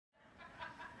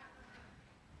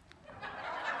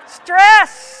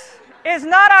Stress is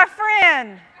not our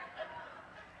friend.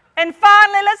 And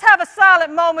finally, let's have a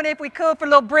silent moment, if we could, for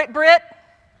little Brit.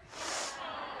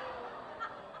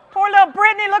 Poor little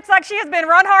Brittany looks like she has been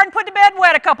run hard and put to bed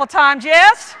wet a couple times,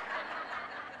 yes?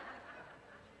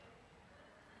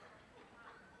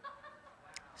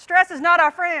 Stress is not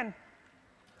our friend.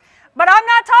 But I'm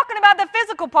not talking about the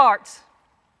physical parts.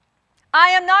 I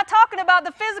am not talking about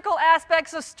the physical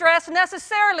aspects of stress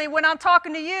necessarily when I'm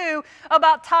talking to you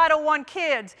about Title I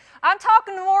kids. I'm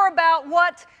talking more about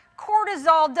what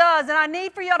cortisol does, and I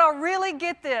need for you to really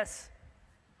get this.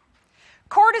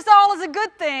 Cortisol is a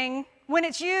good thing when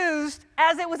it's used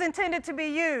as it was intended to be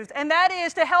used, and that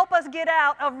is to help us get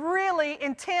out of really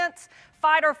intense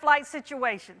fight or flight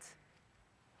situations.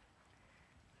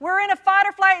 We're in a fight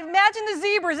or flight. Imagine the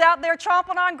zebras out there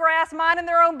chomping on grass, minding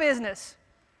their own business.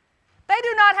 They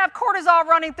do not have cortisol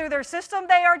running through their system.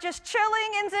 They are just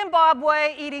chilling in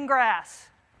Zimbabwe eating grass.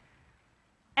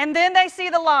 And then they see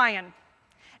the lion.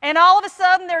 And all of a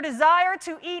sudden, their desire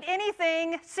to eat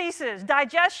anything ceases.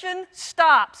 Digestion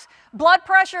stops. Blood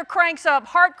pressure cranks up.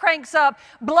 Heart cranks up.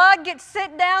 Blood gets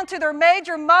sent down to their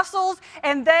major muscles,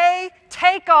 and they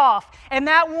take off. And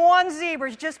that one zebra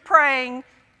is just praying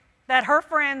that her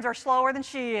friends are slower than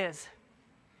she is.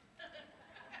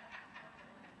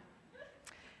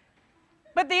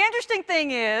 But the interesting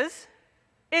thing is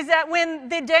that when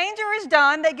the danger is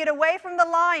done, they get away from the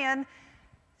lion,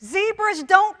 zebras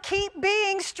don't keep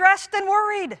being stressed and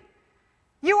worried.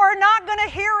 You are not going to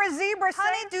hear a zebra say,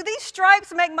 "Honey, do these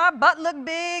stripes make my butt look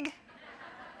big?"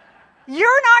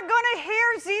 You're not going to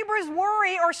hear zebras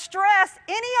worry or stress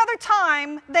any other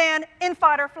time than in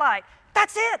fight or flight.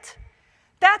 That's it.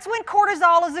 That's when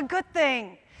cortisol is a good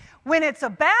thing. When it's a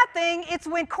bad thing, it's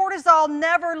when cortisol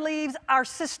never leaves our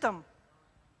system.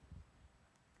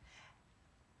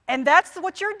 And that's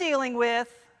what you're dealing with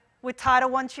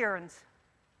Title I children.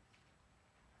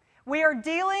 We are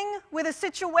dealing with a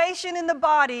situation in the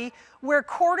body where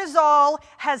cortisol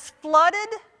has flooded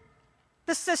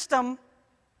the system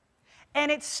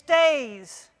and it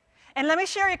stays. And let me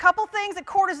share you a couple things that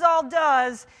cortisol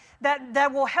does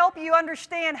that will help you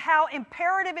understand how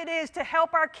imperative it is to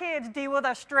help our kids deal with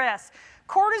our stress.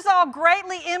 Cortisol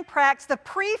greatly impacts the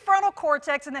prefrontal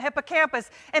cortex and the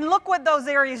hippocampus. And look what those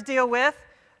areas deal with: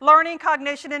 learning,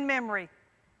 cognition, and memory.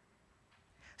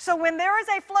 So when there is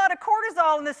a flood of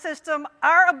cortisol in the system,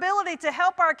 our ability to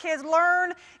help our kids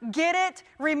learn, get it,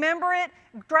 remember it,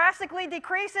 drastically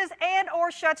decreases and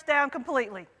or shuts down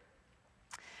completely.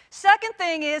 Second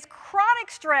thing is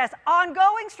chronic stress,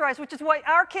 ongoing stress, which is what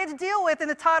our kids deal with in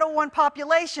the Title I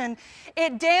population.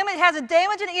 It has a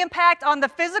damaging impact on the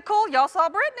physical, y'all saw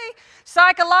Brittany,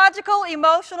 psychological,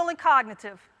 emotional, and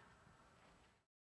cognitive.